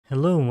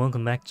Hello and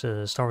welcome back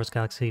to Star Wars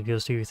Galaxy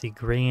Views here with the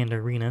Grand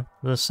Arena.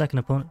 The second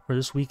opponent for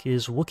this week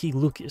is Wookie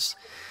Lucas.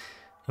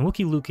 And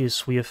Wookie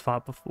Lucas we have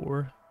fought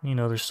before. You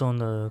know, they're still in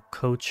the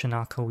Coach and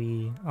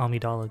Akoi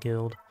Amidala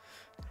guild.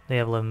 They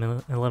have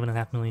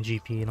 11.5 million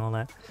GP and all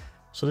that.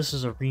 So this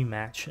is a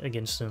rematch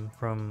against them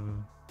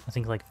from, I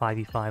think, like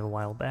 5v5 a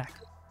while back.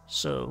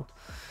 So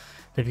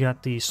they've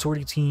got the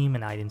Sortie team,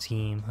 an Iden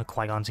team, a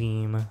Qui-Gon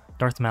team,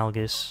 Darth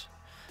Malgus,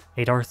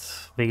 a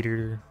Darth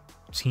Vader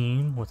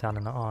team without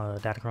an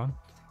Datacron,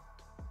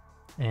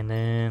 and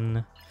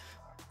then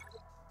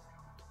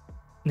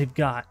they've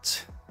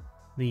got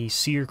the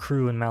Cere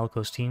crew and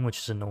Malicos team, which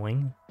is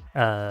annoying.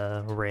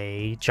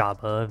 Rey,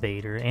 Jabba,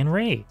 Vader, and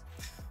Rey.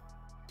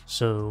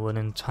 So an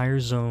entire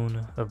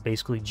zone of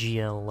basically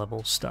GL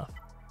level stuff.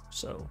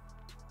 So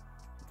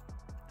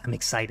I'm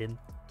excited.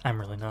 I'm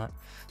really not.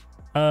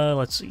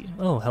 Let's see.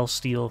 Oh, Health,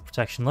 Steel,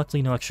 Protection.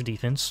 Luckily, no extra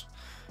defense,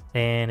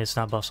 and it's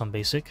not buffs on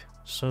basic,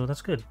 so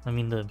that's good. I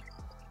mean, the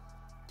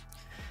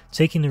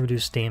taking the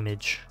reduced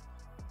damage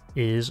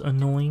is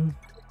annoying,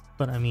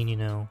 but I mean, you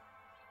know,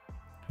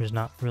 there's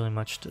not really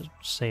much to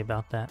say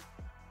about that.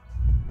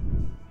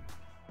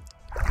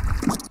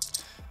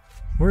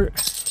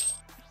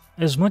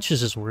 As much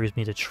as this worries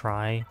me to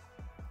try,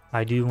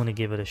 I do want to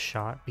give it a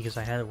shot because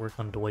I had it work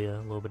on Doya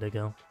a little bit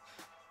ago.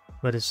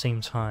 But at the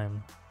same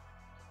time,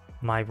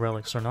 my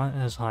relics are not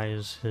as high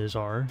as his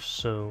are,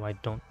 so I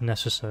don't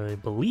necessarily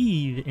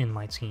believe in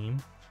my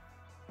team.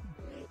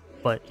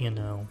 But, you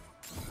know,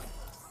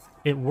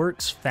 it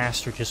works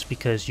faster just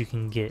because you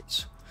can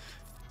get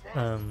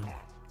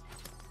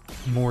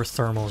more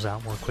thermals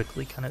out more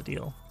quickly, kind of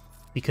deal.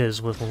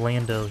 Because with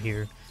Lando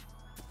here,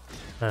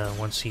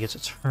 once he gets a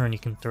turn, you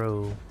can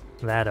throw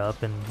that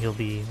up and he'll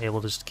be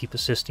able to just keep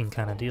assisting,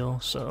 kind of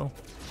deal. So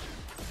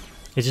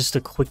it's just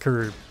a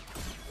quicker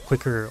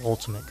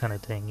ultimate kind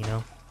of thing, you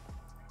know?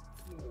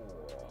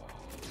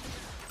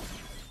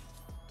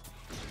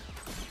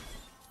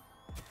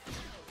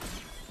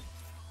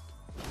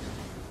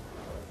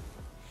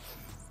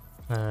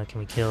 Can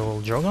we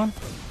kill Drogon?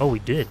 Oh, we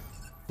did.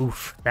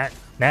 Oof, that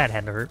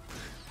had to hurt.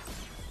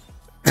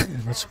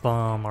 Let's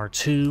bomb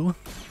R2,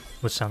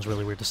 which sounds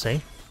really weird to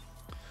say.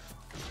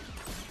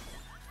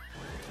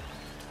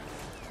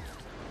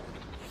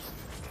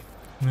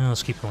 No,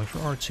 let's keep going for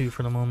R2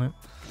 for the moment.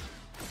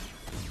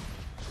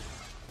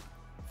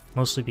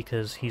 Mostly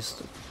because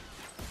he's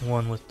the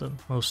one with the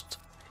most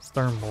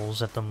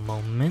thermals at the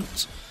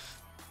moment.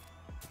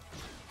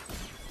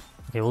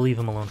 Okay, we'll leave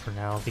him alone for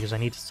now because I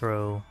need to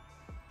throw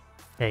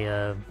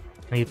I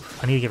need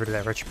to get rid of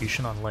that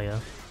retribution on Leia.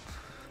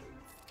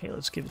 Okay,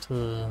 let's give it to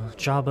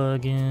Jabba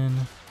again.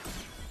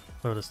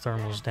 Throw the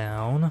thermals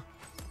down.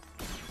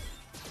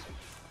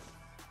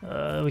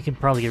 We can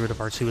probably get rid of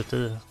R2 with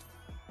the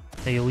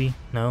AoE.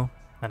 No?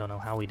 I don't know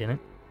how we didn't.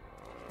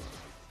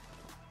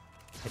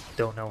 I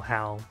don't know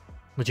how.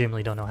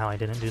 Legitimately don't know how I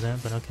didn't do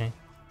that, but okay.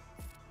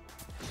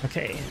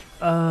 Okay,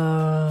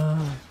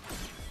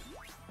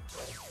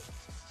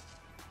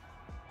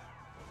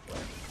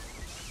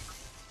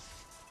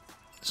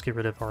 let's get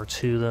rid of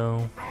R2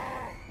 though.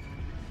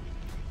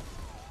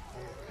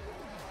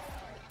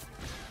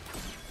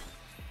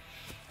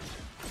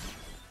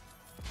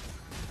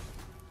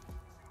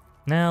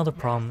 Now the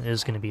problem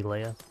is going to be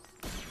Leia.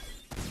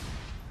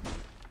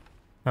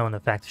 Oh, and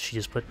the fact that she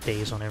just put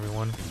days on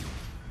everyone.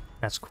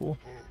 That's cool.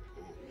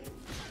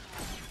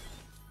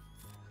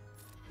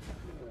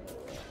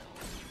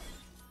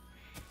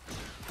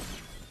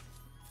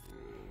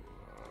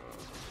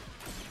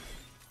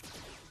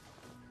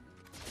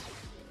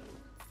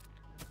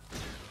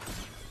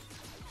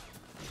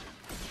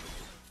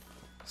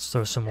 Let's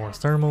throw some more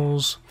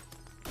thermals.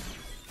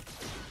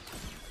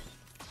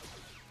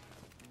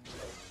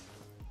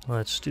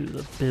 Let's do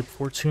the Bib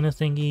Fortuna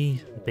thingy.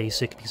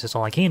 Basic, because that's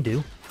all I can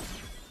do.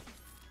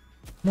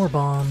 More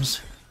bombs.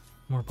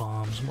 More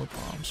bombs, more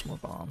bombs, more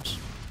bombs.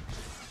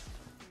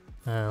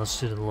 Let's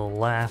do the little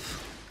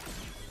laugh.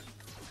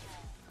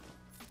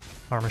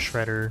 Armor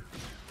Shredder.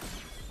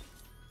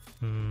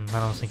 I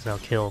don't think that'll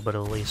kill, but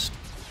at least...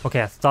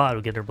 Okay, I thought it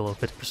would get her below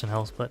 50%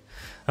 health, but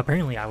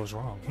apparently I was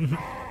wrong.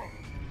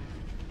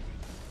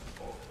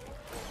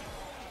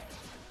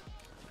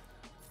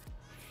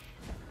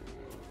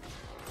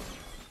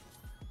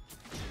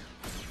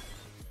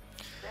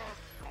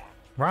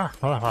 Rah,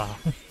 rah, rah.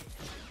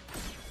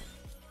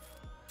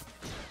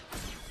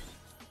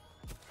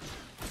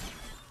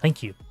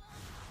 Thank you.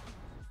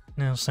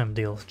 Now it's time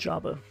to deal with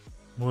Jabba.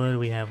 What do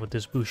we have with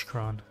this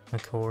Bushkron?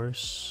 Of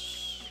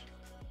course.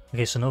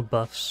 Okay, so no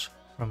buffs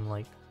from,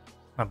 like,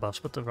 not buffs,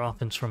 but the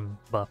offense from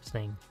buff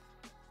thing.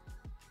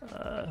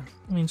 I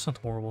mean, it's not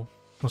horrible.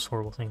 Most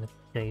horrible thing to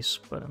face,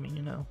 but I mean,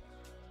 you know,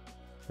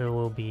 there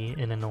will be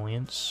an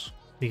annoyance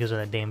because of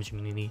that damage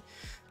immunity.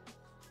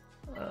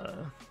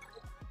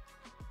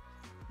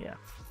 Yeah,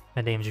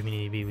 that damage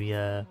immunity be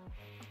a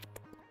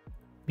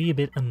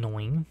bit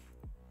annoying,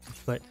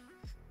 but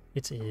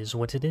it is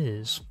what it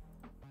is.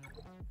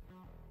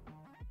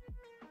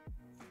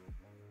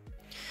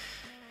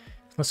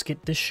 Let's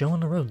get this show on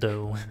the road,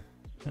 though.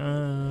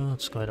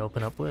 Let's go ahead and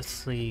open up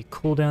with the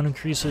cooldown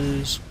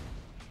increases.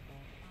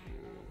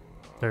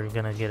 They're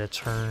gonna get a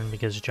turn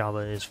because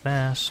Jabba is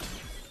fast.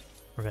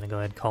 We're gonna go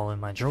ahead and call in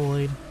my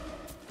droid.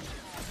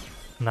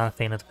 I'm not a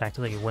fan of the fact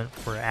that they went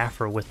for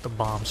Aphra with the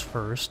bombs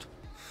first.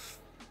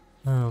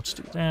 Let's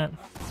do that.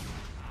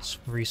 Let's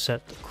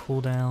reset the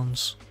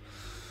cooldowns.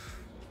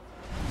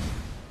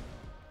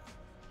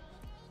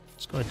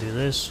 Let's go ahead and do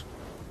this.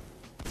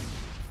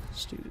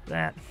 Let's do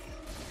that.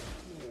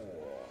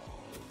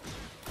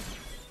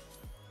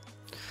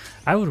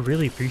 I would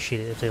really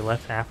appreciate it if they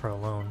left Aphra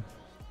alone.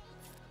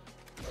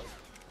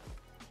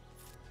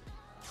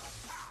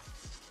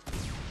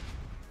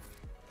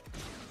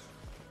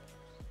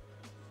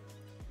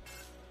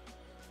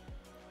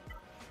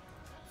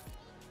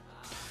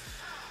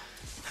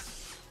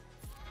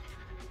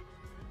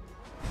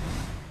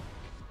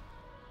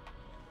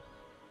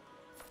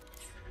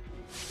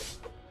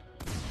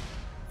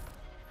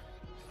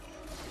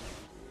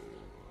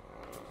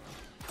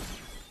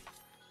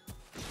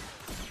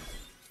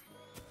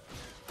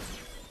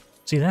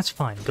 See, that's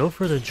fine. Go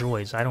for the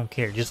droids. I don't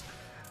care. Just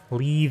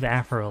leave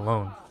Aphra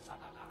alone.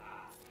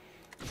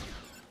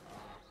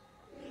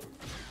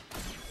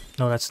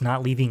 No, that's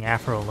not leaving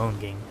Aphra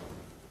alone, game.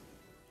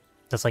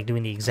 That's like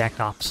doing the exact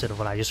opposite of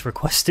what I just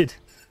requested.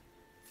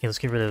 Okay, let's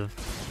get rid of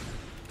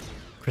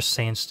Chris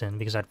Sandston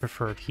because I'd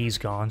prefer if he's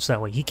gone, so that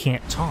way he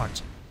can't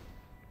taunt.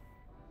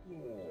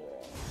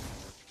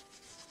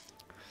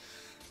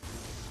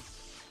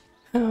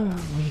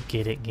 We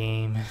get it,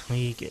 game.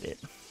 We get it.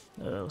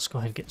 Let's go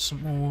ahead and get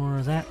some more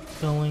of that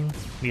going.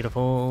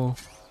 Beautiful.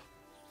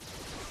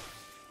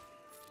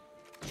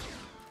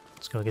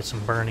 Let's go get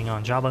some burning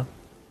on Jabba.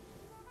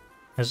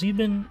 Has he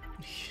been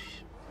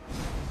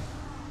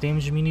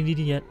damage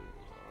immunity yet?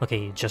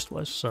 Okay, he just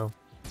was, so...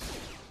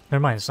 Never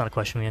mind, it's not a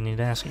question we need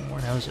to ask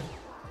anymore, now is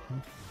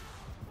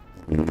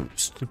it?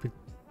 Stupid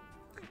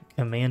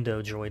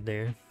commando droid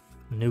there.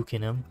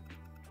 Nuking him.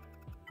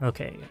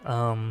 Okay,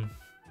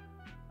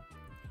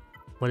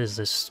 what is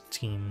this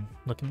team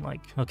looking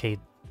like? Okay,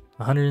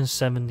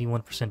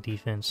 171%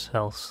 defense,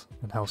 health,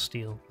 and health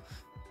steal.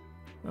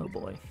 Oh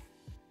boy.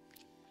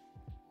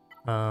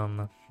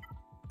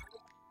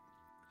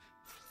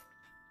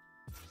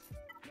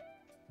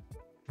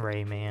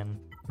 Rey, man.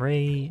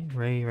 Rey.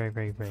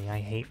 I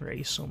hate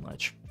Rey so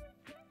much.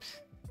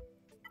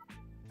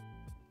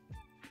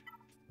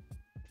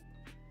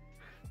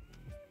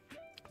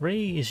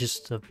 Rey is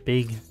just a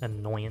big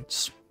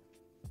annoyance.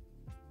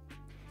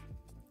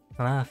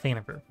 I'm not a fan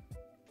of her.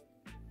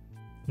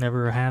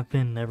 Never have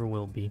been, never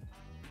will be.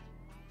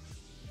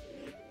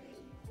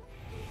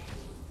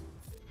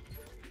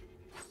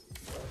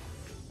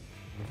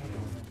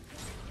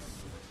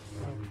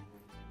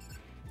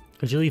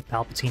 Could you leave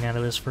Palpatine out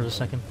of this for a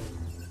second?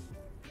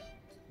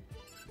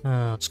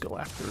 Let's go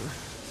after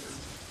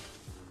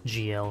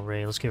GL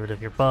Rey. Let's get rid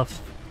of your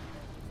buff.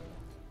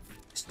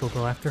 Still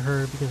go after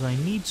her because I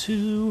need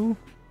to.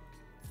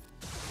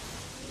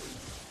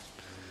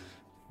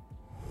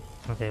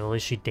 Okay, well at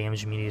least she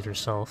damage immunity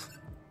herself.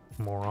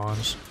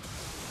 Morons.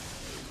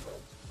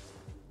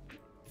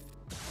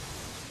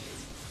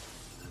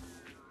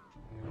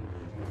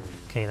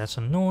 Okay, that's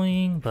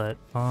annoying, but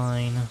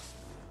fine.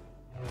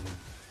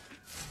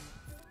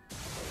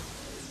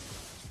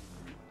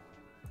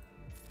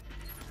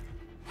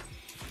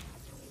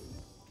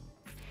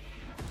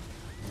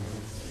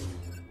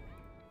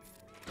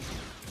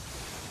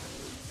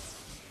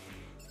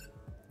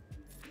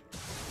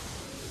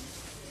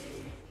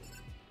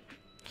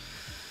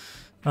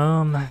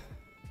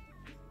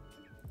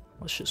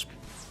 Let's just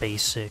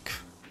basic.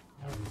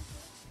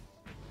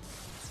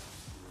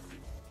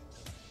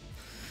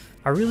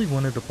 I really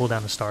wanted to pull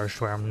down the Star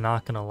Destroyer, I'm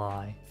not gonna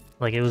lie.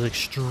 Like, it was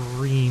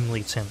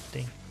extremely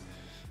tempting.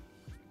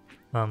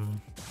 The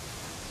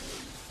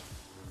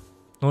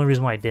only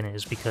reason why I didn't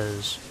is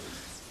because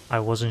I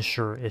wasn't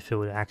sure if it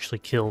would actually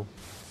kill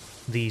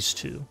these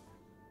two.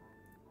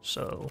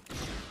 So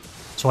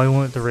I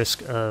went at the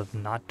risk of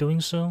not doing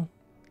so.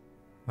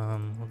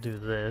 We'll do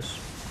this.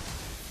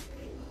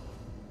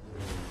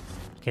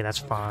 Okay, that's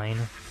fine.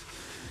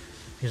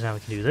 Because now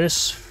we can do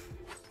this.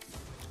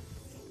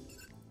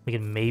 We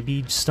can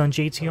maybe stun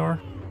JTR.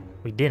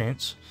 We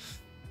didn't.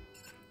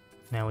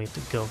 Now we have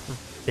to go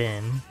for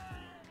Ben.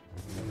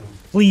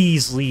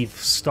 Please leave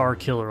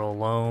Starkiller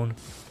alone.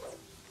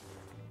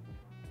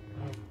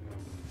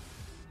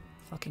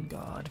 Fucking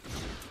God.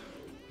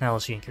 Now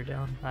let's yank her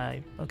down.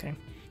 Okay.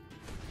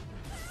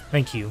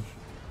 Thank you.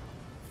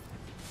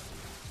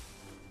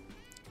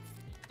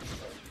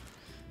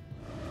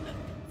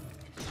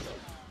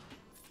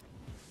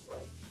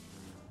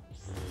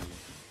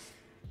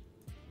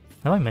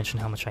 Have I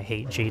mentioned how much I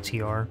hate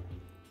JTR?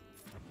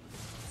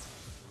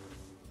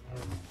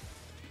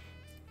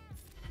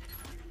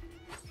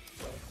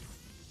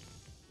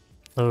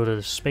 Load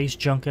a space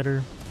junk at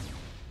her.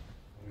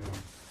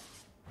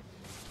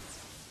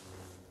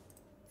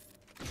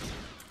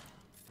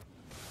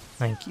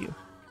 Thank you.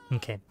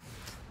 Okay.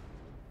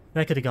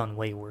 That could have gone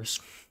way worse.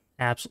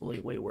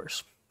 Absolutely way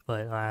worse.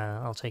 But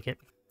I'll take it.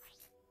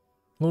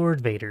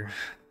 Lord Vader.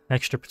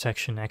 Extra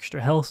protection,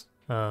 extra health,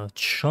 a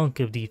chunk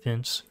of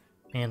defense,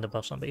 and the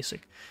buffs on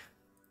basic.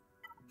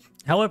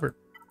 However,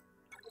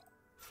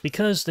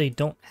 because they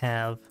don't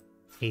have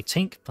a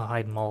tank to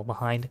hide them all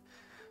behind,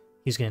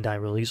 he's gonna die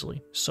real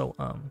easily. So,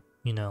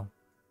 you know,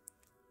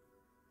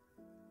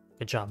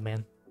 good job,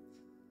 man.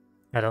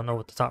 I don't know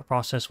what the thought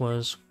process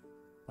was,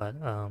 but,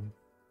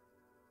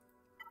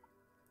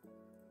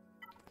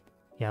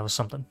 yeah, it was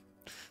something.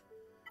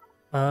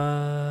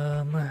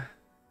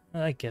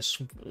 I guess,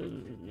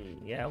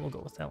 yeah, we'll go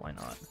with that, why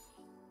not?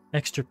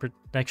 Extra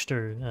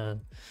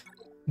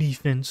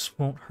defense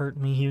won't hurt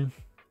me here.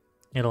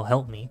 It'll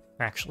help me,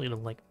 actually. It'll,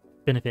 like,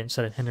 benefit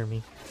instead of hinder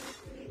me.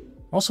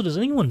 Also, does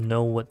anyone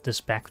know what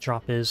this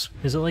backdrop is?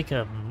 Is it like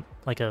a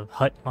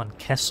hut on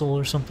Kessel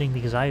or something?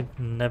 Because I've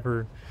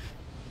never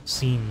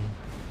seen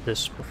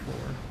this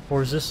before.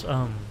 Or is this,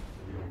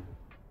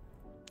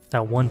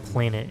 that one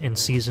planet in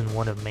Season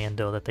 1 of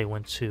Mando that they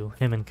went to?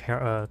 Him and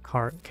Cara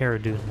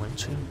Dune went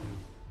to.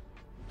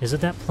 Is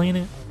it that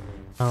planet?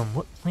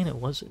 What planet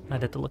was it?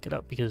 I'd have to look it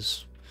up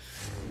because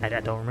I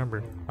don't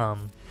remember.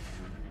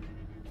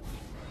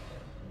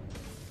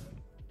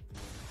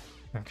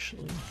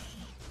 Actually,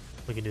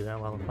 we can do that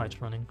while the fight's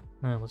running.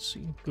 Let's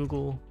see.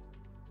 Google.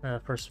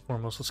 First and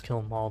foremost, let's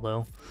kill them all,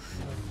 though.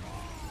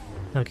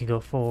 Then we can go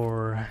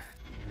for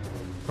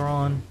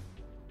Thrawn,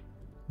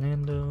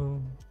 Mando.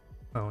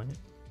 Oh, wait.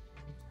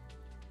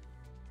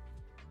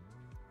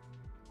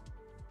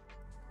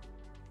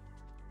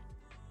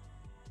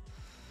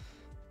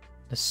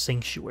 The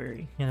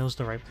Sanctuary. Yeah, that was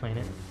the right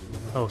planet.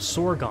 Oh,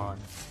 Sorgon.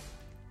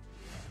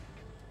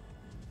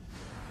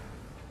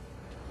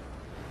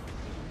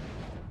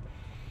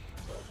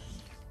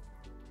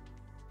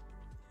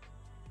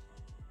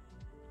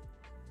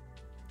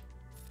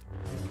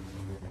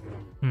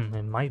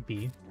 It might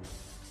be.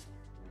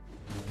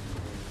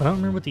 But I don't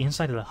remember what the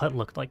inside of the hut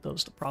looked like, though,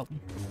 is the problem.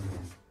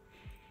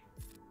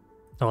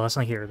 Oh, that's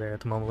not here or there at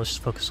the moment. Let's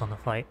just focus on the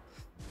fight.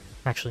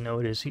 Actually, no,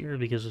 it is here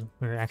because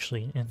we're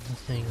actually in the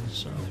thing,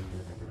 so...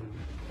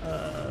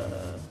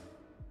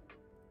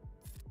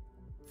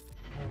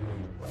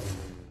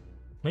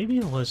 Maybe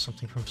it was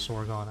something from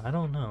Sorgon, I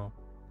don't know.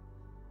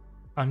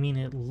 I mean,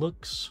 it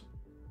looks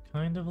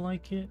kind of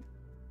like it.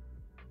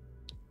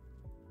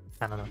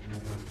 I don't know.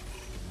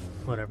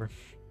 Whatever.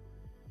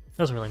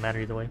 Doesn't really matter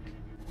either way.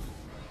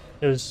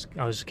 I was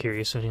just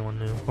curious if anyone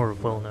knew, or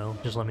will know.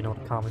 Just let me know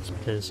in the comments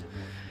because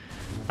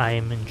I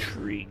am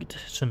intrigued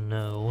to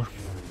know.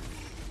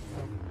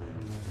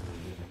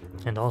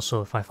 And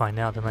also, if I find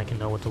out, then I can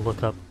know what to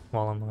look up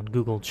while I'm on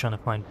Google trying to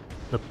find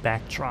the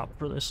backdrop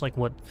for this. Like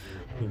what,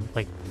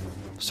 like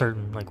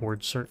certain like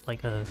words,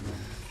 like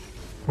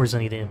words I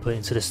need to input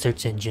into the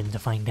search engine to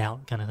find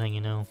out, kind of thing,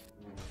 you know.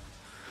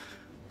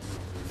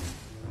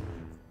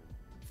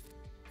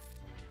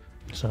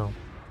 So,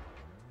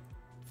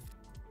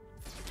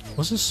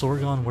 wasn't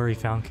Sorgon where he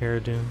found Cara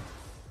Dune?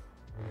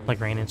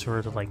 Like ran into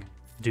her to like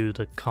do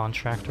the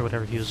contract or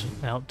whatever he was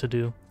out to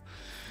do.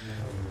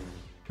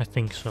 I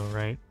think so,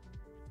 right?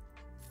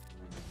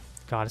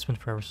 God, it's been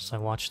forever since I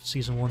watched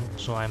Season 1,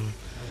 so I'm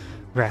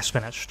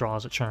grasping at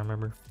straws at trying to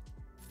remember.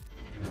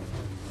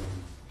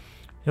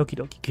 Okie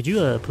dokie. Could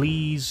you,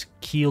 please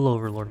keel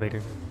over, Lord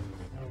Vader?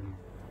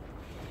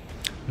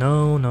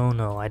 No, no,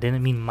 no. I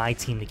didn't mean my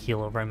team to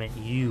keel over. I meant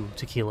you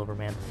to keel over,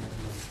 man.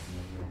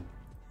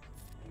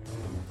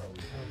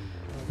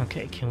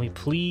 Okay, can we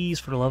please,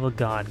 for the love of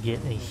God,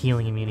 get a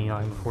healing immunity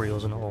on him before he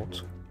goes into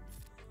ult?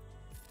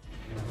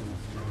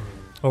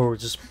 Or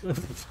just...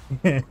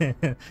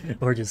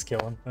 or just kill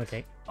him.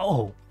 Okay.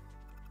 Oh!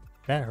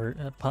 That hurt.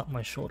 That popped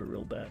my shoulder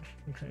real bad.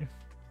 Okay.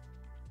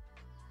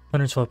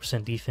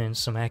 112% defense,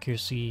 some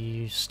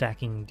accuracy,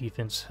 stacking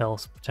defense,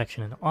 health,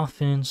 protection, and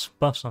offense,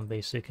 buffs on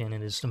basic, and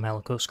it is the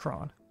Malgus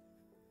Kron.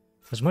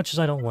 As much as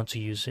I don't want to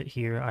use it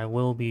here, I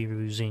will be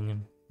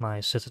using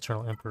my Sith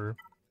Eternal Emperor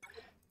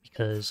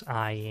because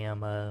I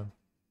am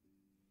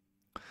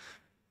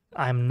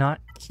I'm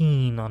not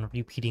keen on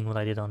repeating what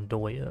I did on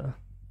Doya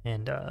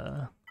and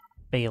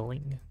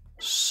failing.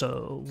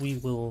 So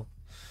we'll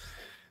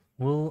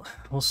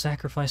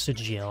sacrifice the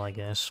GL, I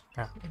guess.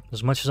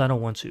 As much as I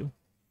don't want to.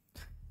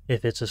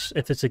 If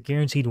it's a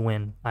guaranteed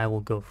win, I will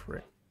go for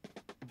it.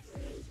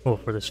 Well,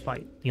 for this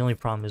fight. The only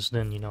problem is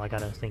then, you know, I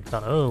gotta think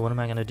about, oh, what am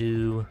I gonna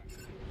do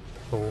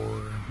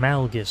for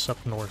Malgus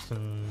up north,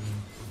 and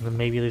then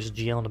maybe there's a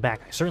GL in the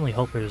back. I certainly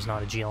hope there's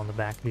not a GL in the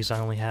back because I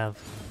only have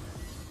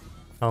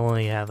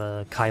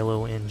a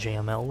Kylo and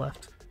JML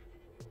left.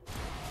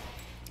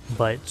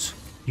 But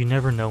you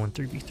never know in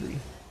 3v3.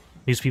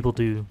 These people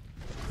do,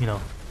 you know,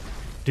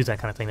 do that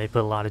kind of thing. They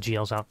put a lot of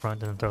GLs out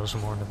front and then throw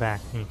some more in the back,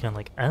 and you're kind of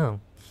like, oh.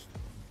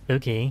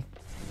 Okay.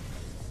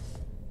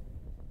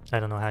 I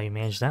don't know how you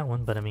manage that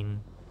one, but I mean,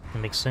 it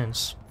makes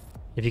sense.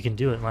 If you can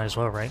do it, might as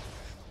well, right?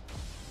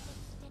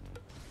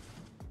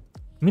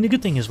 I mean, the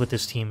good thing is with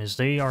this team is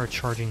they are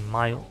charging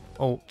my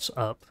ults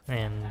up,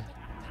 and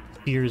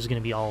Cere is going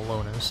to be all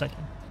alone in a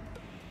second.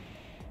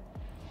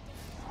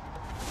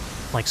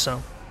 Like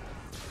so.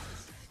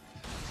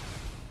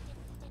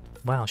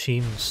 Wow, she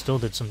even still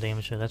did some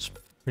damage there. That's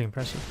pretty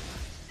impressive.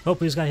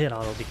 Hopefully he's got hit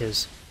auto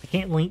because I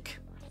can't link.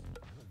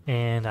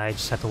 And I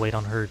just have to wait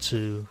on her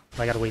to...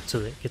 I gotta wait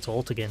till it gets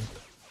ult again.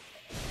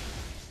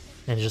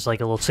 And it's just like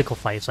a little tickle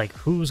fight. It's like,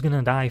 who's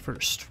gonna die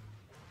first?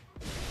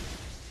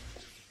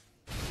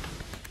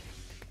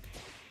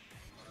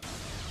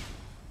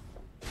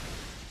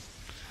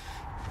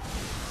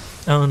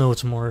 I don't know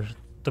what's more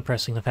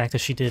depressing, the fact that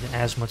she did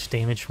as much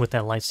damage with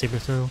that lightsaber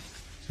throw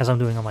as I'm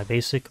doing on my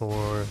basic,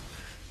 or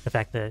the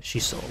fact that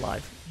she's still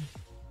alive.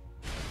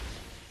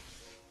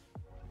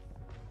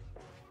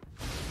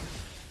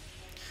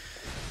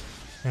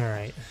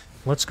 Alright,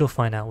 let's go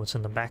find out what's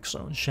in the back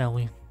zone, shall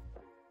we?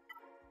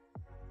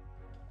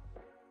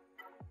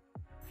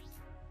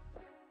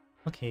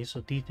 Okay, so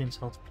defense,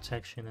 health,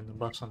 protection, and the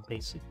buffs on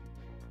basic.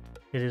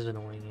 It is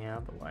annoying, yeah,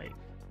 but like,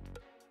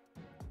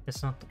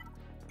 it's not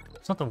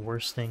the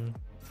worst thing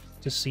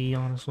to see,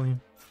 honestly.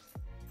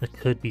 It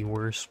could be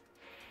worse.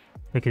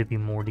 It could be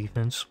more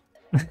defense.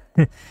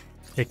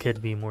 It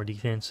could be more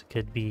defense. It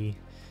could be,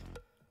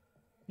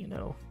 you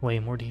know, way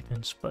more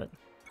defense, but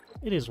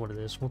it is what it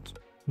is. We'll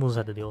just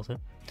have to deal with it.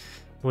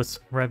 With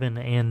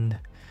Revan and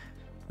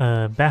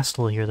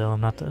Bastila here, though,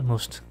 I'm not the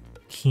most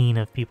keen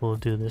of people to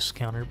do this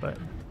counter, but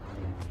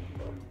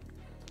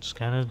just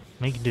gotta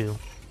make do.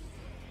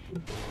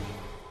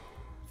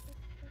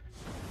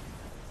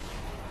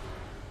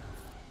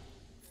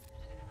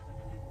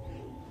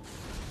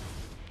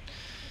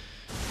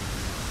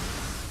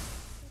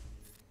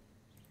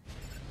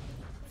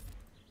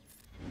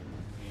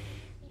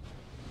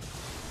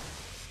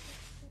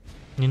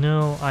 You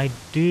know, I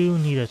do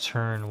need a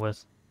turn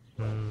with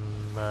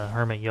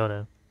Hermit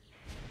Yoda.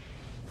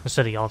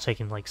 Instead of y'all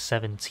taking like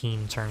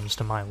 17 turns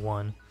to my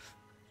 1.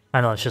 I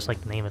know it's just like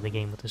the name of the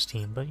game with this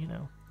team, but you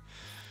know.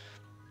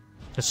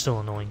 It's still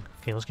annoying.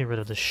 Okay, let's get rid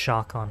of the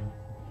shock on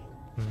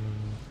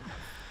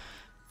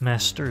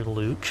Master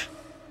Luke.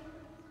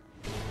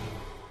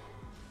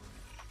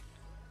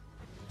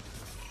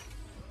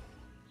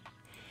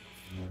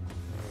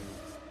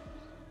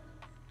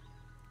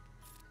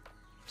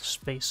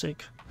 Just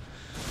basic.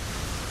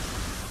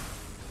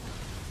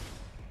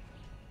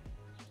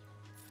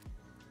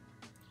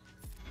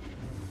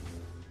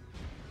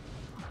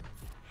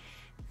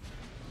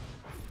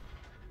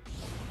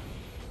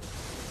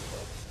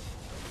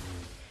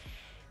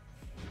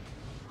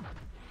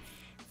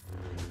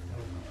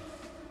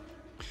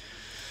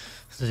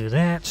 Let's do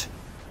that.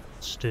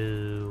 Let's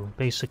do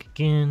basic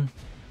again.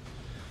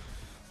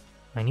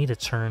 I need a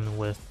turn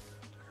with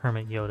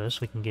Hermit Yoda so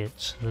we can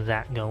get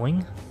that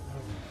going.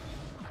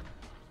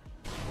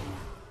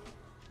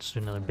 Let's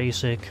do another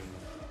basic.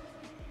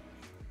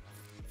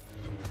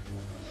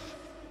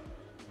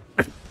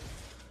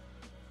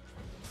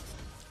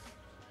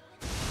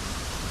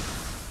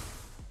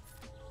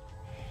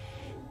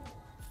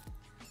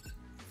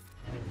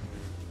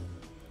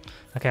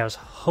 Okay, I was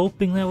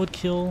hoping that would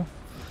kill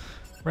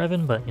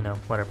Revan, but, you know,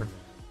 whatever.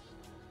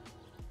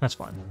 That's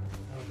fine.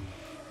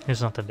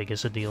 It's not the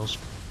biggest of deals.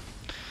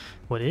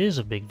 What is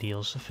a big deal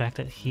is the fact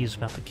that he's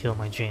about to kill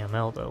my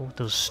JML, though, with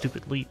those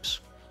stupid leaps.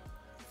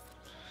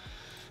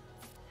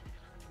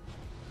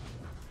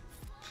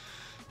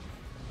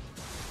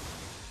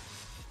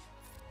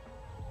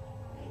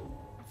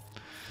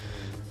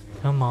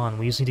 Come on,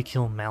 we just need to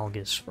kill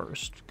Malgus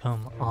first.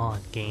 Come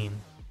on,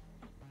 game.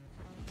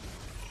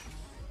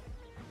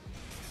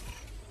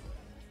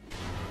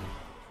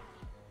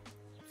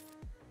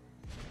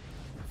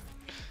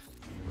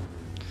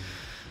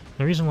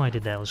 The reason why I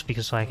did that was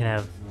because so I can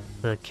have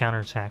the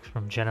counterattack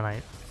from Jedi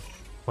Knight,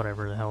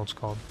 whatever the hell it's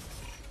called.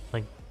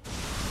 Like,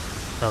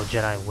 oh,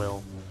 Jedi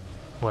Will.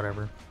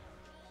 Whatever.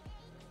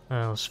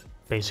 Let's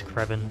basic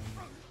Revan.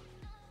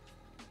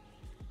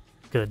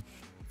 Good.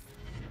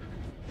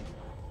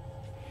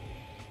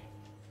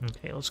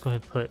 Okay, let's go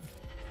ahead and put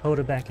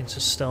Hoda back into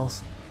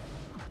stealth.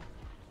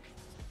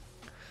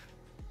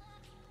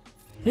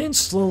 And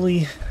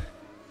slowly,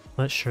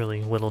 but surely,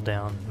 whittle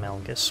down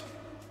Malgus.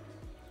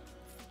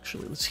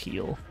 Actually, let's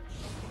heal.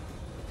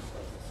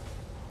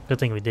 Good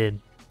thing we did.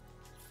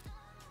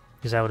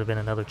 Because that would have been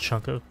another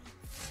chunk of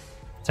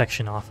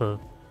protection off of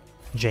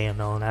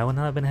JML, and I would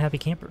not have been a happy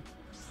camper.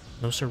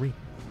 No siree.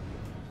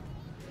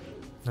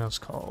 Now let's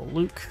call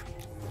Luke.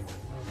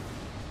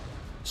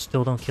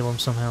 Still don't kill him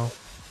somehow.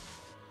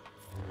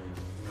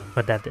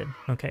 But that did.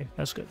 Okay,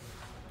 that's good.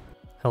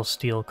 Health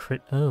steal,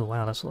 crit. Oh,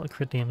 wow, that's a lot of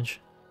crit damage.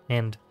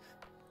 And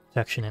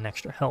protection and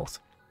extra health.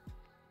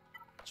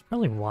 That's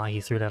probably why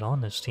he threw that on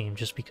this team,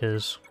 just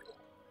because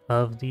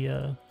of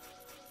the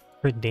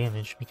crit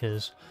damage,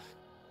 because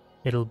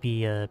it'll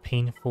be a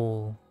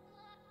painful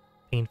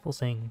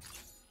thing.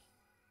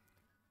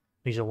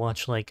 You should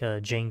watch like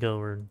Django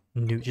or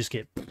Nute just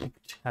get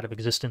out of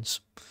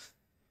existence,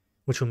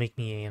 which will make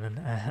me an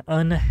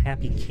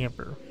unhappy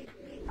camper.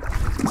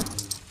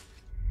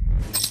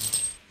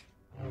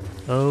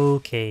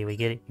 Okay, we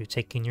get it. You're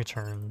taking your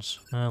turns.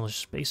 Let's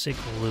just basic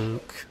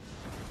Luke.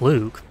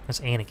 Luke?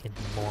 That's Anakin, you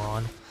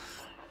moron.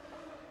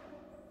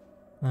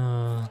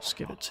 Let's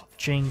give it to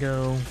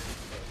Django.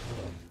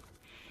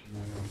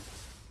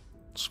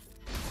 Let's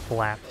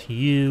flap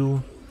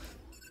you.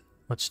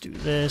 Let's do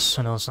this.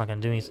 I know it's not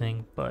going to do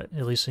anything, but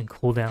at least in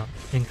cooldown,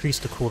 increase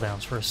the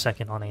cooldowns for a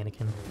second on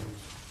Anakin.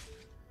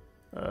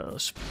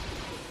 Let's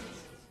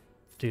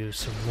do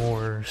some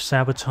more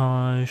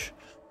sabotage.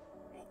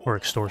 Or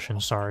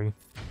extortion, sorry.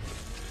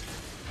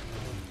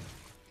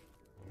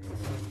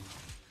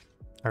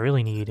 I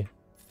really need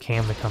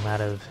Cam to come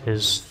out of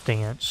his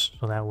stance,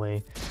 so that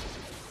way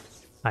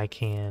I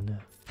can...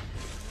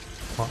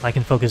 Well, I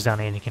can focus down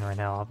Anakin right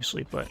now,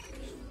 obviously, but...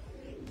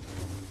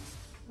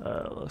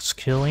 let's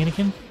kill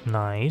Anakin.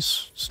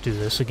 Nice. Let's do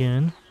this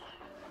again.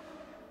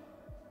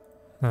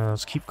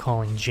 Let's keep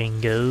calling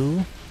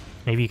Jango.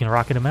 Maybe you can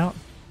rocket him out.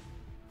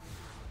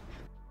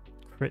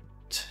 Crit,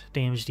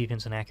 damage,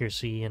 defense, and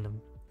accuracy,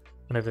 and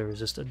whenever they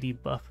resist a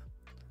debuff,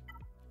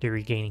 they're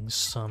regaining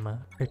some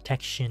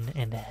protection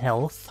and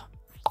health.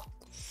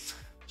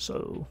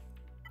 So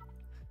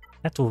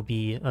that will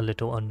be a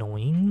little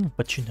annoying,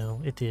 but you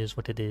know, it is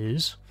what it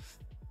is.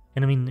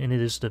 And I mean, and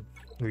it is the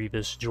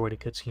Grievous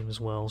Droideka team as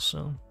well,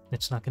 so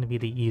it's not going to be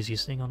the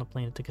easiest thing on the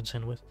planet to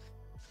contend with.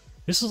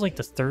 This is like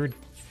the third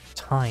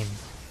time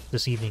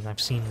this evening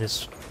I've seen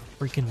this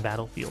freaking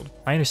battlefield.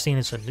 I understand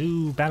it's a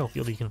new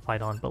battlefield you can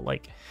fight on, but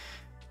like,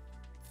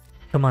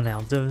 come on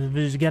now,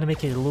 you got to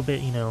make it a little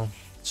bit, you know,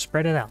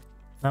 spread it out.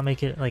 Not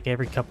make it like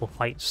every couple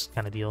fights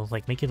kind of deal.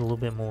 Like, make it a little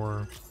bit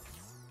more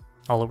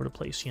all over the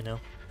place, you know.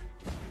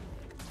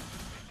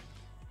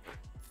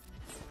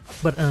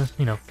 But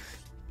you know,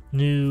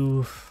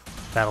 new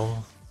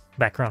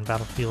background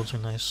battlefields are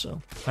nice, so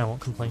I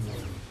won't complain.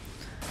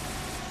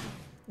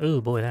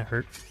 Oh boy, that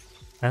hurt.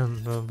 That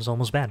was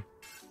almost bad.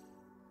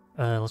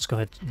 Let's go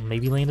ahead,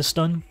 maybe land a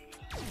stun.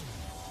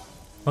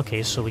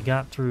 Okay, so we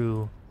got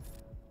through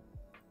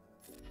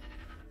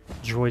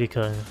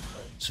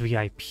Droideka's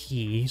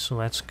VIP, so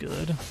that's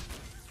good.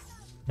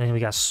 Then we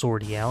got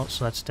Sortie out,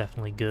 so that's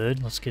definitely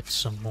good. Let's get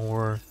some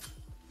more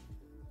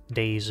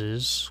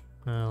dazes.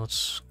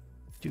 Let's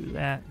do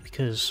that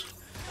because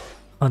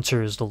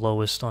Hunter is the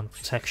lowest on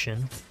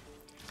protection.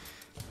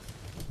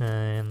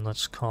 And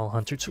let's call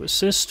Hunter to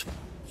assist.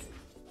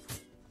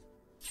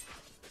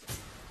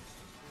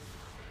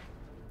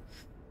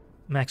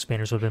 Max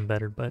banners would have been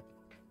better, but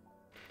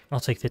I'll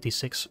take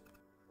 56.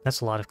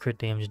 That's a lot of crit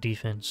damage,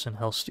 defense, and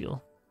health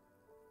steal.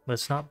 But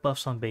it's not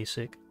buffs on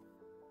basic.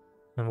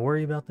 I'm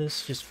worried about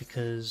this just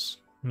because,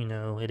 you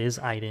know, it is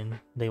Iden.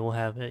 They will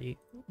have a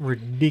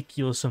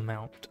ridiculous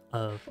amount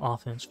of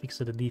offense because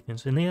of the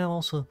defense. And they have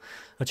also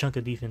a chunk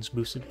of defense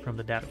boosted from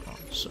the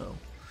Datacron, so...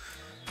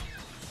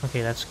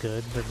 Okay, that's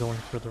good. They're going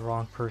for the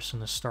wrong person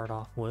to start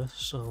off with,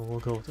 so we'll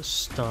go with a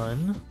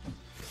stun.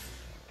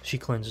 She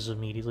cleanses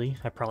immediately.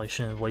 I probably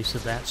shouldn't have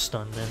wasted that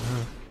stun then,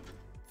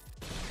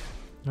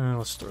 huh?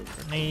 Let's throw a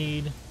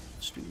grenade.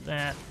 Let's do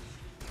that.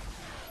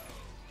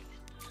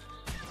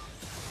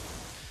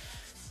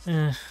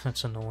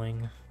 That's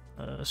annoying.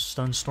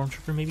 Stun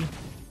Stormtrooper, maybe?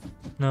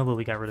 No, but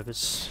we got rid of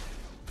his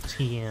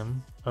TM.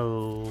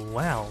 Oh,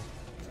 wow.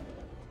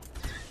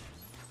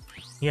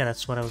 Yeah,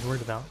 that's what I was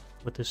worried about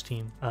with this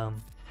team.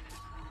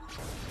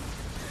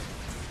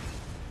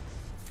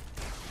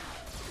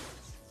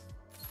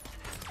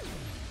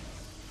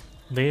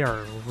 They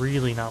are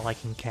really not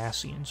liking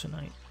Cassian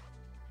tonight.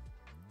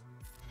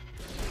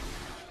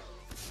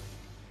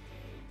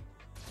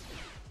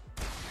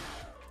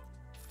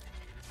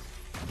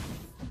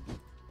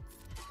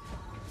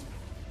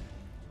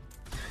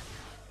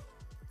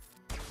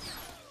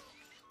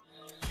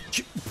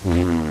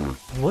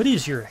 What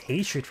is your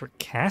hatred for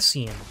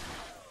Cassian?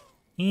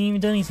 He ain't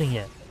even done anything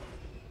yet.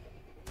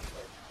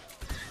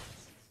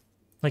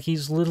 Like,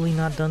 he's literally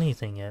not done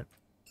anything yet.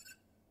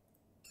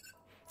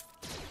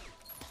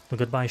 Well,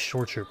 goodbye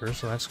Shore Trooper,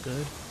 so that's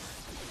good.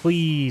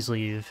 Please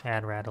leave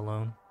Admiral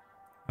alone.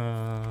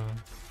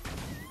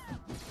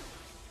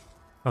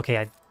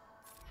 Okay,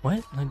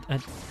 what? I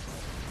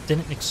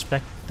didn't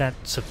expect that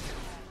to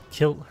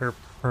kill her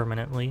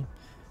permanently.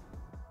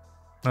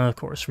 Of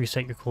course,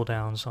 reset your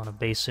cooldowns on a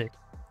basic.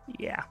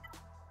 Yeah.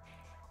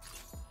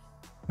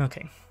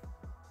 Okay.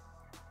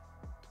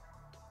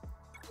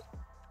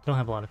 Don't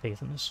have a lot of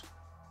faith in this.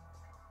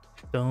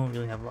 Don't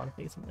really have a lot of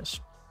faith in this.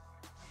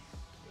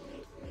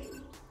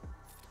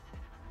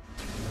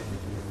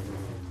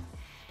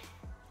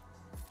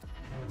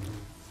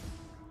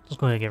 Let's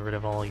go ahead and get rid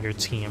of all your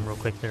team real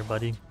quick there,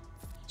 buddy.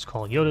 Let's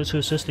call Yoda to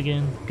assist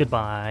again.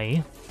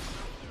 Goodbye.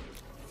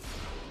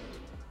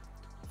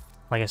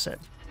 Like I said,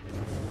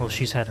 well,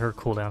 she's had her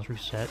cooldowns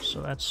reset,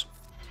 so that's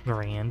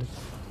grand.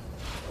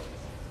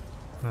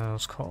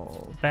 Let's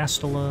call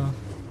Bastila.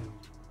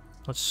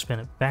 Let's spin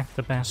it back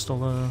to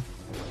Bastila.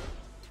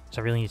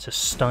 So I really need to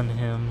stun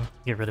him.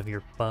 Get rid of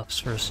your buffs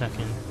for a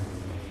second.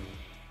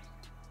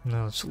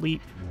 Now let's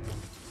leap.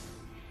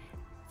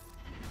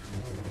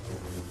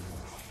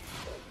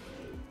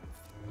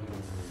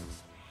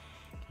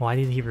 Why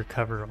did he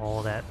recover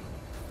all that?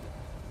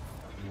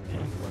 Okay,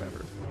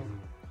 whatever.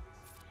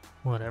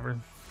 Whatever.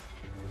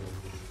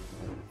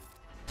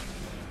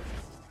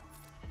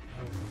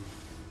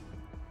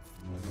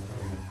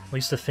 At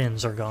least the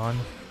fins are gone.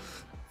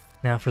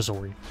 Now for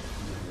Sortie.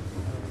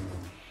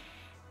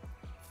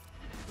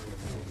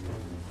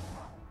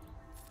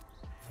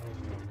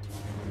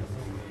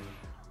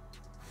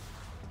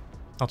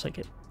 I'll take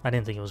it. I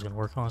didn't think it was going to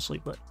work, honestly,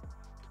 but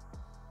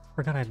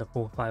forgot I had the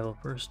full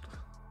 5-0 burst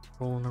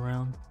rolling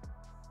around.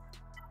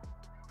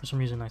 For some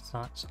reason I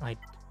thought I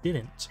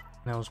didn't,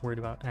 and I was worried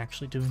about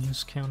actually doing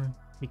this counter,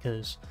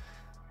 because,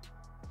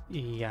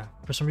 yeah,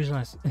 for some reason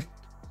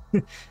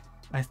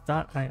I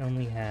thought I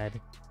only had,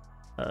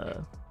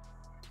 oh,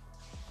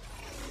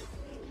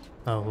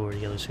 who are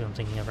the other two I'm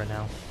thinking of right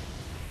now?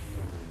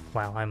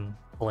 Wow, I'm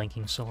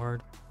blanking so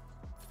hard.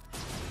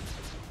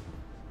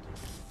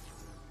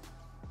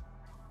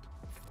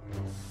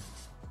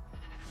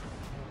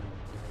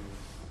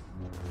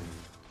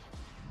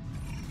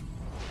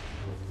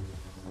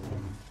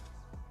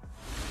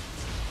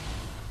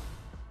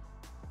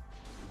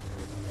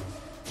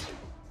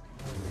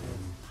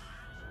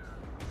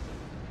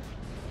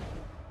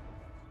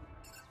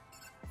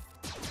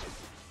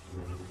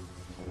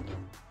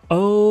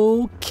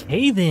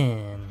 Okay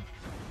then.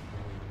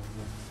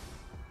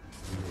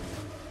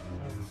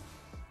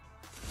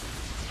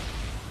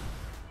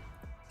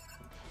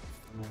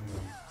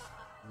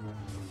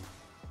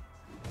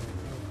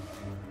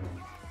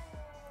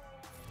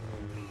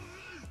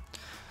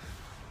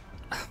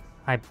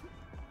 I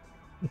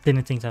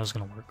didn't think that was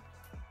gonna work.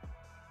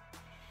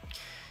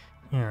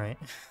 Alright.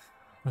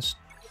 Let's...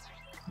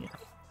 yeah.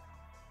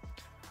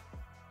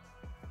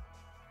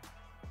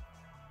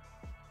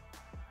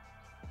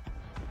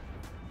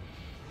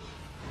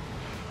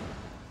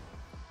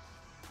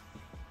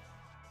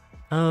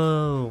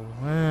 Oh,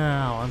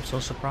 wow, I'm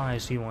so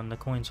surprised he won the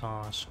coin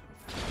toss.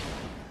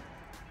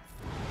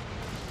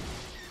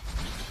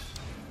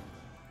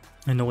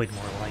 Annoyed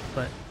more like,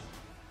 but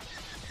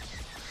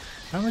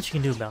not much you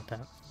can do about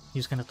that.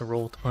 He's gonna have to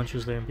roll with the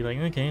punches there and be like,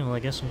 okay, well I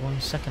guess I'm going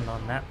second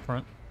on that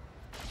front.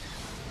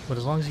 But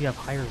as long as you have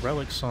higher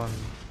relics on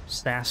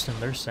Sass than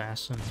their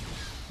Sass, and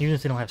even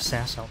if they don't have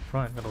Sass out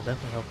front, that'll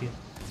definitely help you.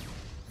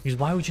 Because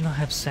why would you not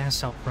have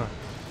Sass out front?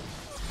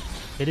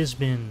 It has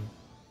been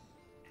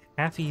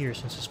half a year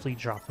since his fleet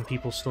dropped and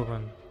people still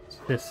run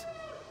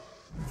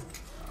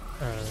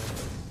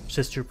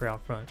Sith Trooper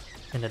out front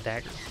and a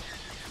dagger.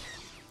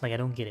 Like, I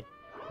don't get it.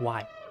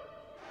 Why?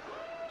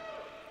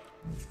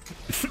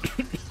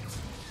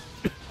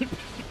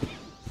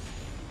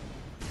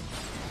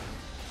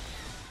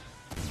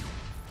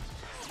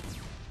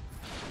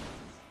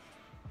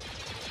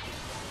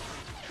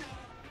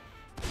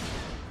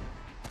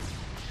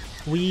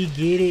 We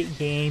get it,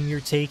 game.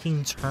 You're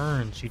taking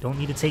turns. You don't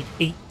need to take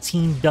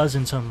 18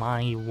 dozen to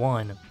my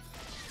one.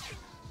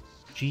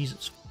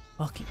 Jesus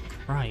fucking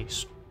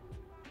Christ.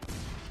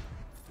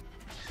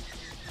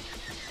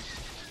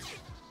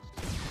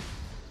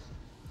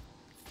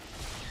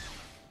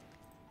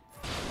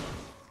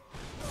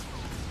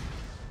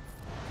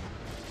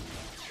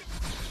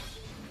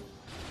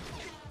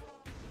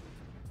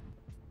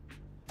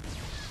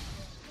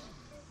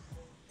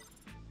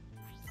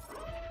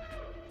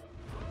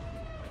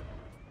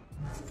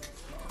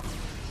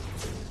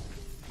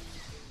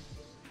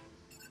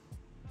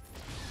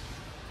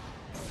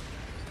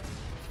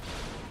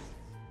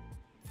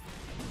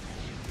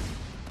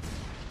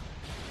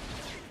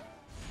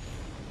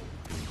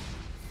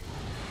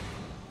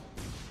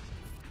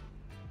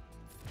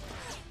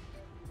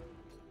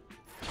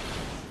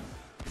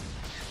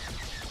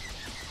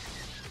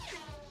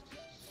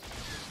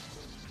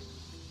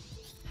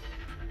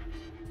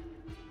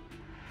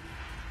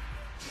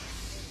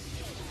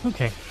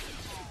 Okay.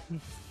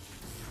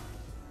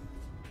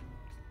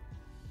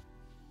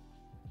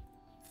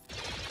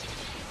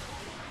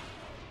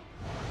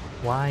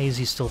 Why is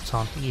he still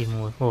taunting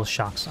even with... well,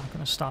 shock's not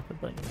going to stop it,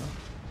 but you know.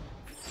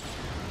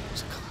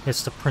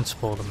 It's the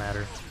principle of the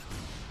matter.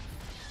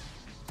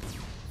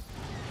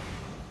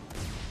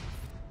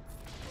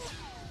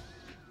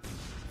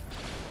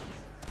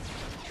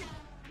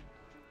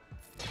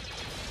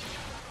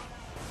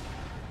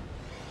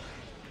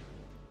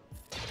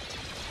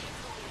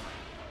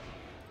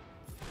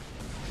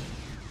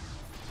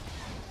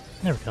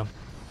 There we go.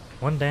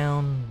 1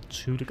 down,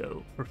 2 to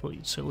go for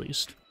fleets at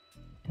least.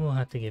 We'll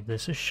have to give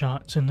this a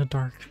shot in the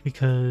dark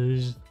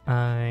because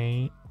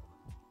yeah.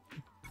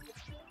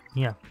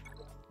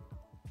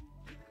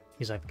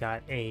 Because I've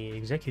got a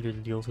Executor to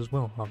deal with as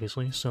well,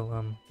 obviously,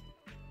 so,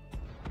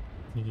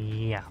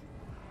 yeah.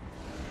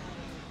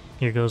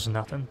 Here goes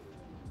nothing.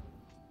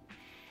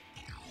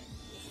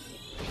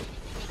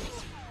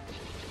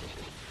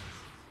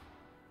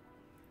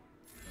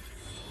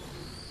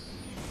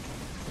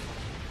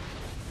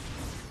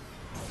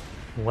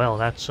 Well,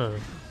 that's a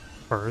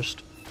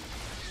first.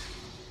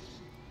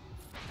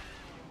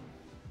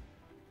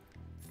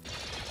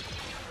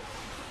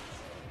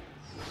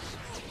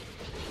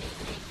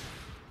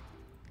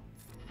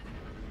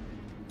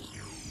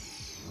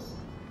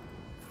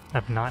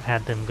 I've not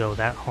had them go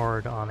that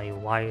hard on a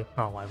a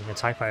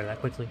TIE fighter that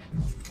quickly.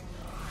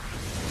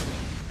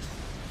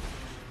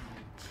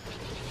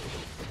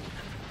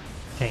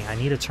 Okay, I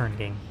need a turn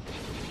game.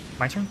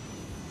 My turn?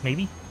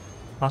 Maybe?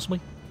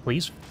 Possibly?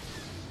 Please.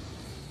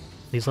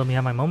 Please let me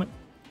have my moment.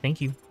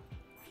 Thank you.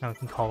 Now I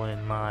can call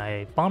in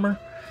my bomber.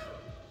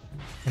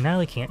 And now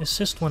they can't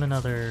assist one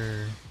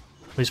another.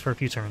 At least for a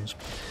few turns.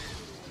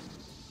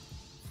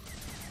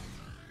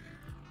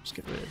 Let's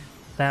get rid of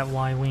that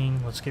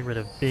Y-Wing. Let's get rid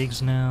of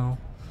Biggs now.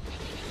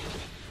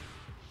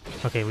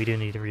 Okay, we do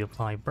need to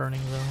reapply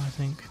burning though, I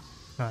think.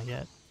 Not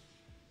yet.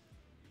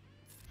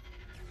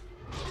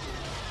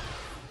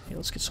 Okay,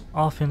 let's get some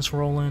offense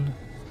rolling.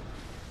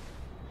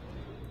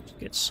 Let's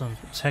get some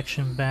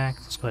protection back.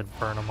 Let's go ahead and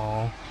burn them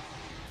all.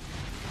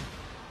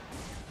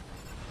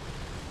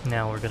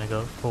 Now we're gonna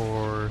go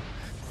for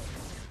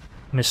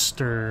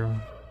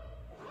Mr.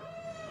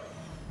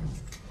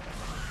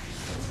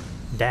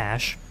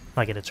 Dash. If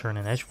I get a turn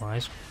in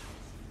edgewise.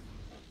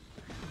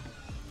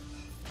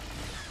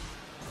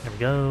 There we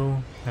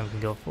go. Now we can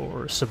go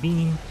for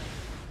Sabine.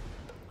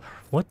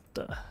 What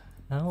the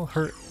hell?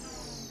 Her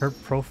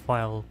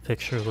profile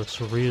picture looks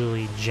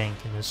really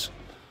jank in this.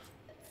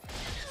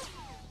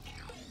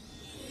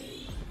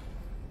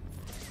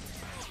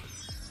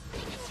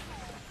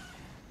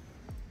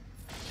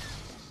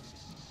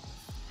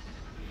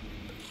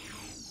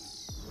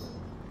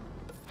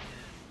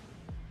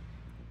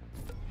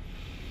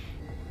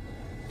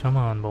 Come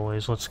on,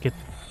 boys. Let's get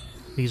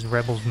these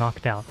rebels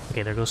knocked out.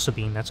 Okay, there goes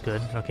Sabine. That's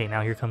good. Okay,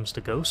 now here comes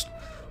the ghost.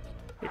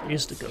 It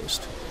is the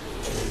ghost.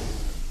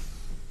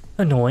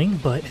 Annoying,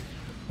 but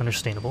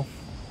understandable.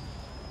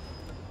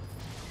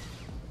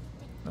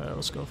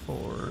 Let's go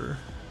for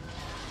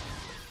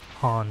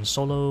Han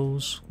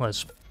Solos.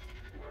 Let's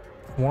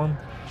form.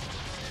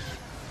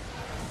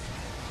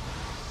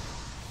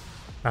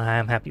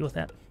 I'm happy with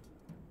that.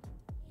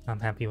 I'm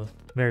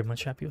very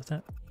much happy with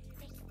that.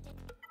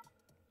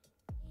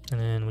 And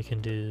then we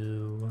can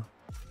do...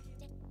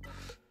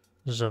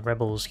 There's a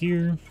rebels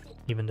here,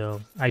 even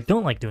though I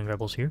don't like doing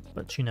rebels here,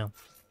 but you know.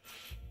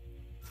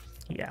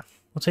 Yeah,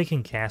 we'll take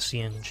in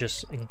Cassian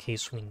just in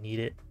case we need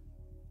it.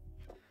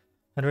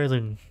 I'd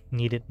rather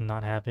need it and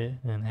not have it,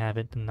 than have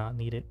it and not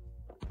need it.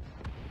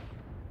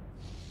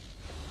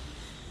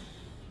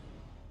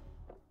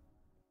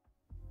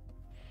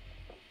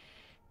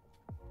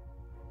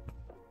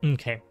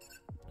 Okay,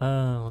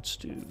 let's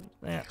do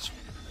that.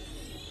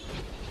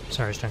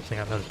 Sorry, I was trying to think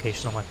out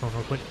notifications on my phone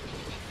real quick.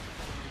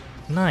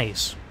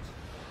 Nice.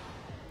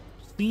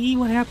 See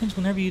what happens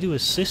whenever you do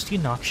assist, you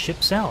knock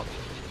ships out.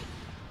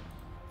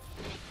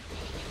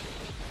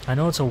 I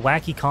know it's a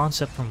wacky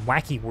concept from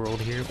Wacky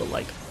World here, but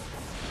like...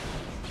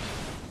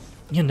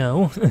 You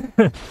know.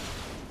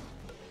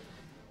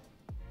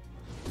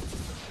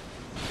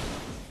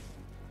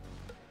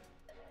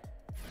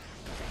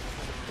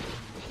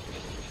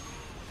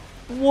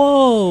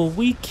 Whoa,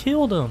 we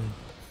killed him.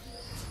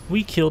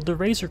 We killed the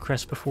Razor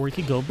Crest before he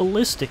could go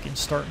ballistic and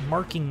start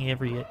marking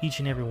each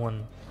and every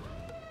one.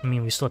 I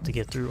mean, we still have to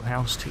get through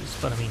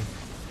Houndstooth, but I mean,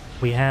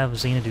 we have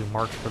Xanadu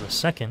marked for the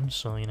second,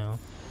 so, you know,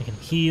 we can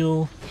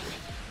heal.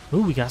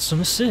 Ooh, we got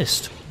some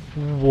assist.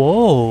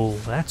 Whoa,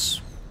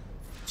 that's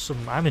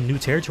some... I'm in new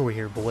territory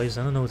here, boys.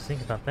 I don't know what to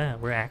think about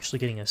that. We're actually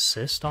getting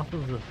assist off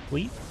of the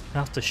fleet,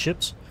 off the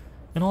ships,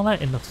 and all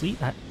that in the fleet.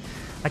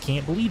 I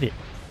can't believe it.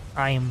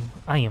 I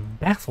am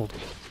baffled.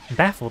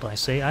 Baffled, I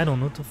say. I don't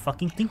know what to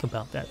fucking think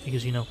about that,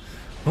 because, you know,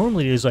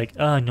 normally it's like,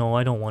 no,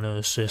 I don't want to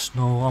assist.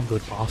 No, I'm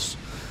good, boss.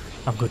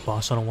 I'm good,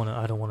 boss. I don't want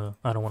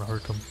to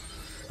hurt them.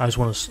 I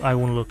want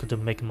to look at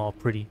them, make them all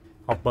pretty.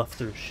 I'll buff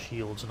their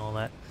shields and all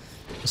that,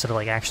 instead of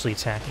like actually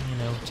attacking. You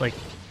know, it's like.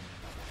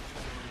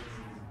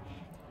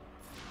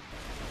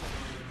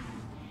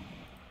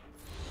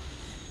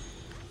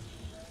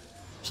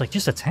 It's like,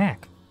 just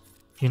attack.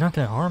 You're not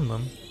gonna harm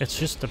them. It's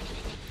just a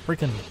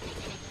freaking.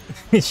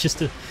 It's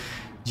just a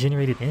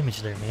generated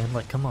image there, man.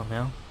 Like, come on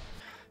now.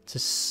 To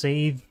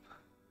save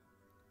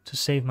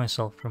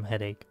myself from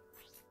headache,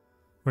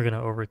 we're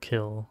gonna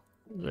overkill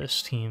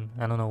this team.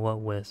 I don't know what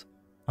with.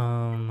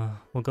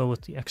 We'll go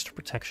with the extra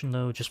protection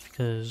though, just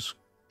because.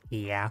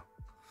 Yeah.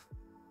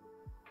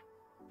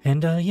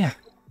 And yeah.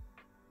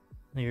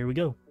 Here we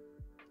go.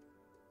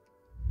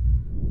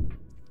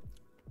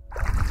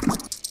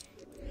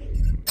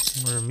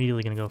 We're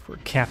immediately gonna go for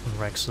Captain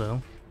Rex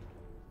though.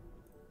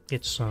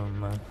 Get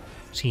some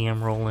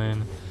TM roll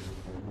in.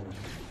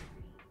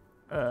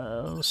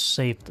 Let's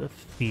save the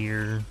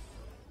fear.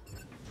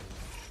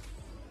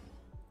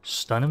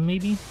 Stun him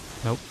maybe?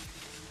 Nope.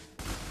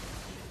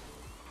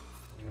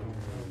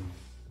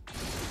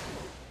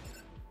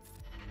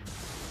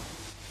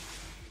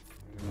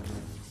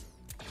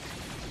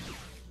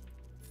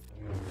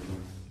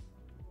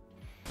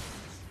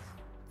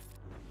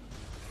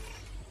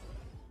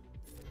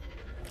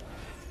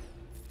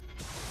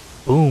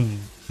 Boom!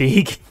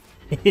 Big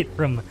hit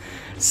from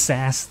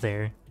Sass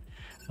there.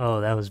 Oh,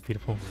 that was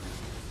beautiful.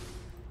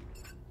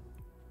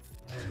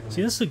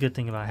 See, this is a good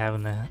thing about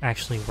having to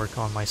actually work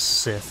on my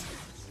Sith.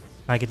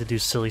 I get to do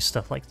silly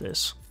stuff like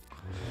this.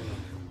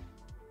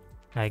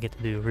 I get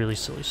to do really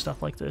silly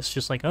stuff like this.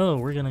 Just like, oh,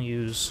 we're gonna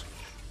use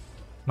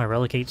my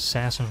Relicate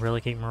Sass and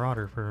Relicate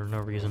Marauder for no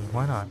reason.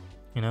 Why not?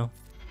 You know?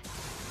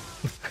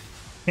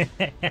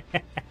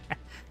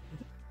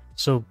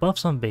 So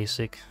buffs on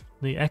basic,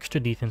 the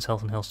extra defense,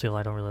 health, and health steal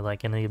I don't really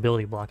like, and the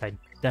ability block I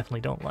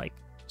definitely don't like.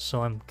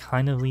 So I'm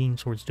kind of leaning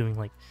towards doing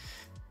like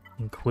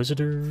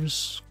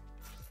Inquisitors,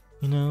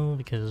 you know,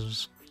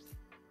 because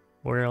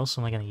where else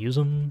am I going to use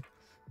them,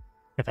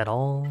 if at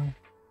all?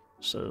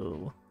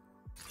 So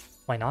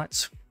why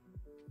not?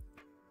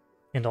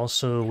 And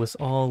also with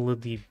all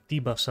of the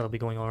debuffs that'll be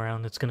going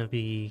around, it's going to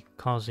be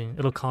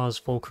it'll cause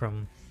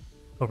Fulcrum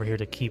over here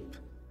to keep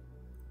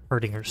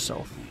hurting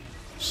herself.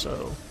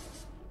 So,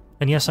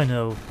 and yes, I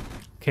know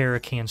Cere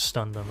can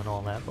stun them and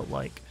all that, but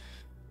like,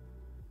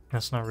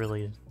 that's not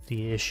really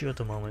the issue at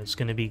the moment. It's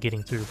going to be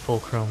getting through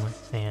Fulcrum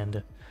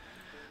and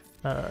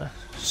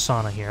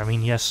Sana here. I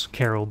mean, yes,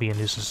 Cere will be a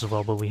nuisance as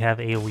well, but we have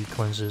AoE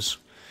cleanses,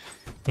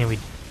 and we...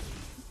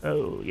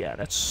 Oh, yeah,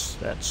 that's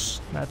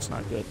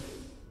not good.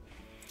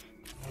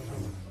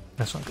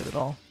 That's not good at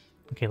all.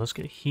 Okay, let's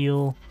get a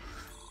heal.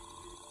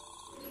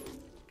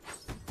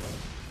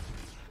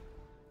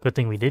 Good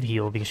thing we did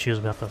heal, because she was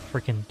about to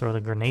freaking throw the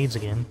grenades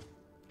again.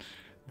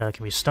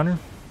 Can we stun her?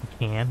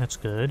 We can, that's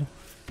good.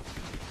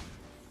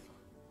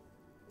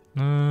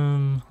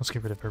 Let's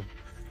get rid of her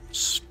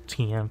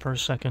TM for a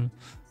second.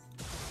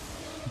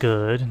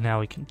 Good,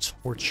 now we can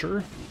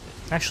torture.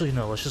 Actually,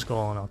 no, let's just go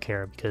all in on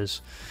Cere,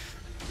 because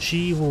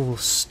she will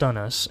stun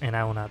us, and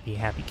I will not be a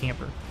happy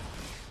camper.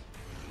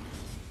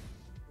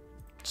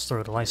 Let's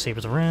throw the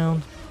lightsabers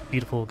around.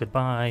 Beautiful,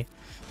 goodbye.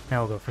 Now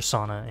we'll go for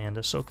Sana and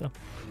Ahsoka.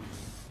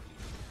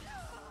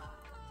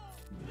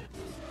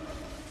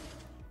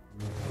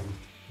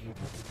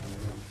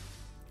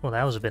 Well,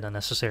 that was a bit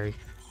unnecessary.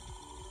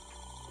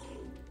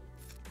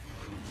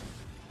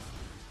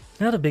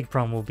 Now the big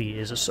problem will be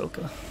is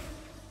Ahsoka.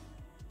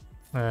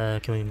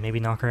 Can we maybe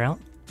knock her out?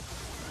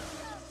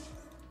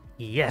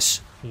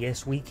 Yes!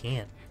 Yes, we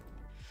can.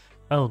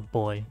 Oh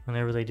boy,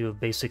 whenever they do a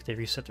basic, they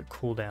reset their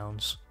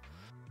cooldowns.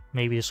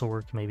 Maybe this will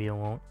work, maybe it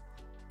won't.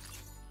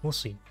 We'll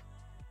see.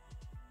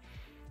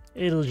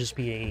 It'll just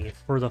be a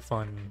for the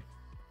fun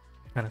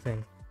kind of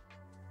thing.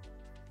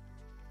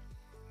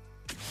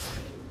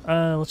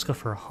 Let's go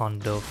for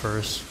Hondo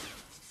first.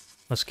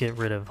 Let's get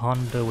rid of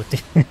Hondo with the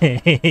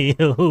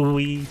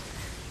AoE.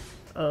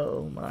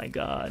 Oh my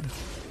god.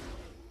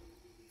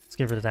 Let's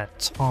get rid of that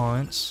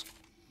taunt.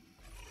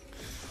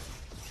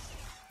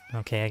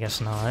 Okay, I guess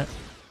not.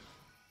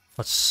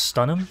 Let's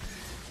stun him.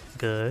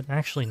 Good.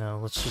 Actually, no.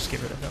 Let's just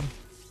get rid of him.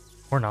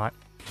 Or not.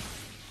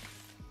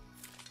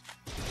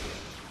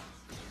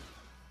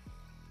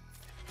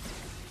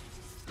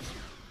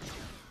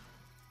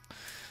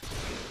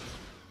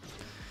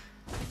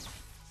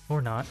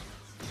 Or not.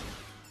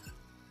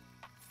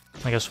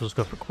 I guess we'll just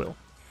go for Kuiil.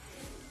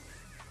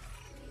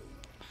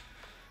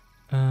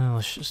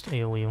 Let's just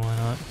AoE, why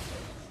not?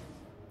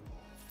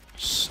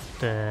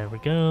 There we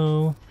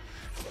go.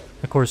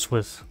 Of course,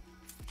 with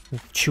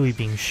Chewie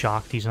being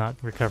shocked, he's not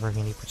recovering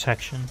any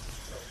protection.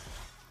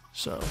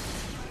 So.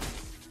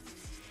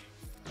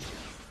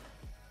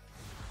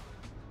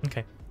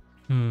 Okay.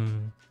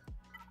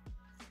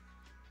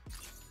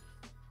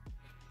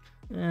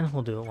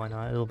 We'll do it, why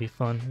not? It'll be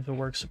fun. If it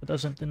works, if it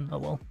doesn't, then oh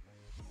well.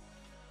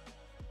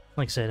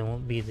 Like I said, it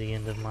won't be the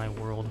end of my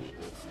world.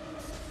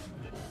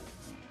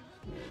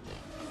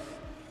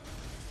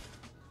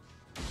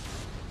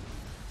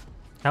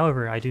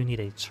 However, I do need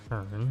a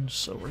turn,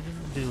 so we're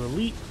gonna do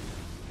Elite.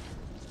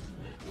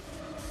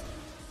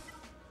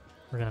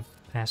 We're gonna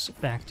pass it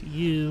back to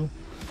you.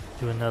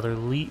 Do another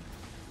Elite.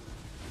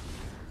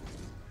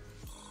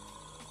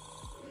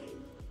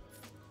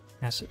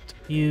 Pass it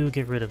to you.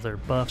 Get rid of their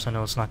buffs. I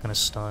know it's not gonna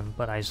stun,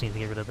 but I just need to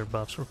get rid of their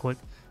buffs real quick.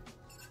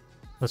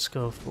 Let's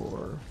go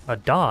for a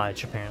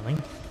dodge, apparently.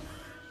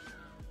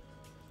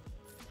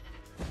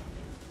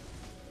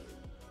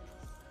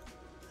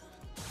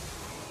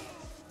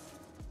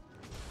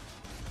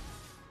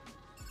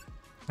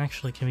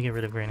 Actually, can we get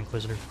rid of Grand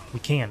Inquisitor? We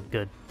can,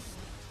 good.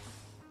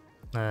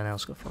 Now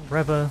let's go for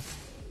Reva.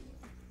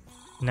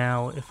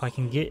 Now, if I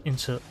can get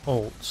into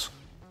ult,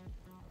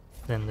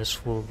 then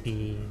this will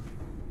be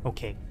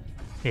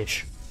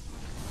okay-ish.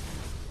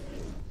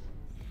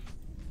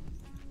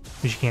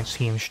 Because you can't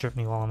see him strip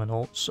me while I'm in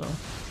ult, so...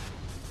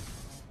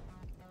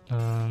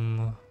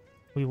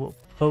 we will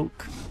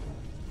poke.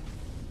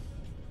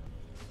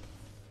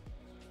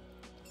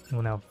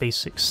 Well, now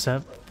basic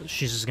set.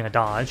 She's just gonna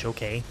dodge,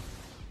 okay.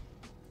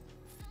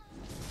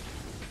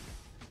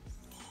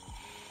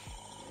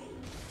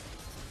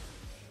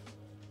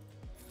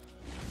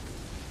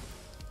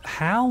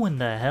 How in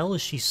the hell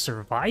is she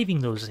surviving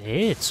those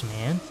hits,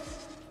 man?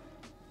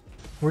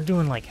 We're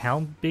doing like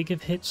how big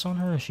of hits on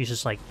her and she's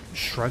just like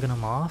shrugging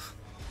them off?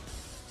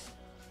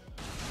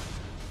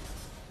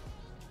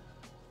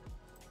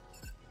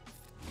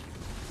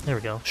 There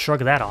we go.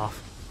 Shrug that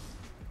off.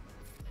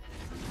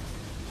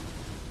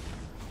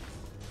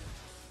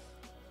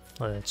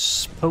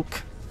 Let's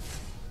poke.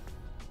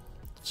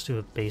 Let's do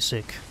a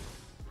basic.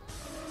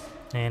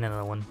 And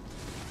another one.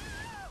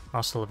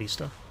 Hasta la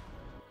vista.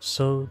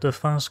 So the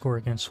final score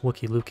against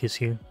Wookie Lucas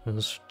here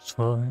was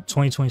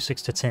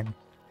 2026 to 10.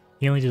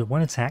 He only did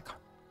one attack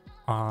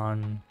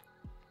on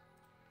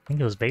think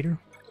it was Vader.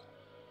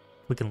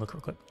 We can look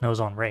real quick. No, it was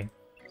on Rey.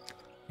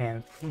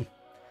 And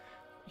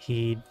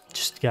he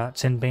just got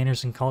 10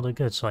 banners and called it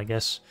good. So I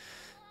guess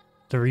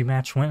the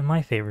rematch went in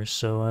my favor.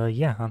 So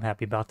yeah, I'm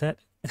happy about that.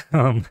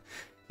 If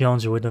y'all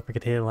enjoyed, don't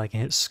forget to hit like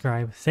and hit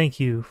subscribe. Thank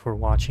you for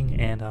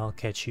watching, and I'll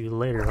catch you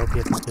later. Hope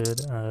you have a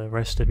good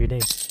rest of your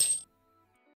day.